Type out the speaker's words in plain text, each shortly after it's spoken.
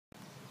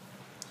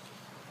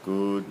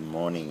Good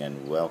morning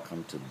and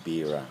welcome to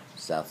Bira,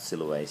 South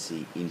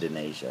Sulawasi,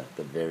 Indonesia,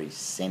 the very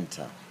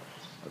center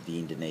of the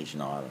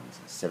Indonesian islands,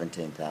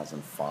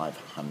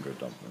 17,500 of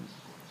them.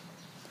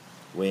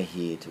 We're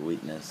here to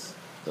witness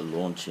the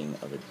launching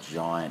of a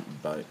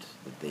giant boat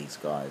that these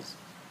guys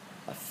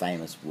are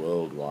famous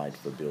worldwide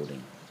for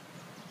building.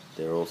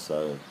 They're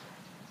also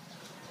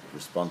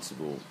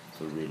responsible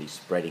for really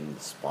spreading the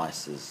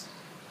spices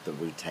that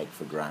we take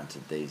for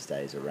granted these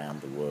days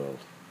around the world.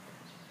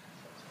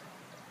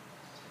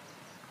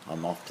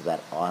 I'm off to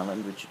that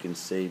island which you can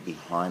see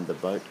behind the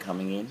boat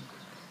coming in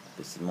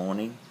this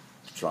morning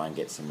to try and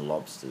get some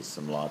lobsters,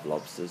 some live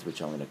lobsters,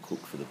 which I'm going to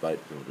cook for the boat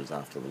builders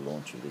after the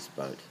launch of this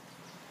boat.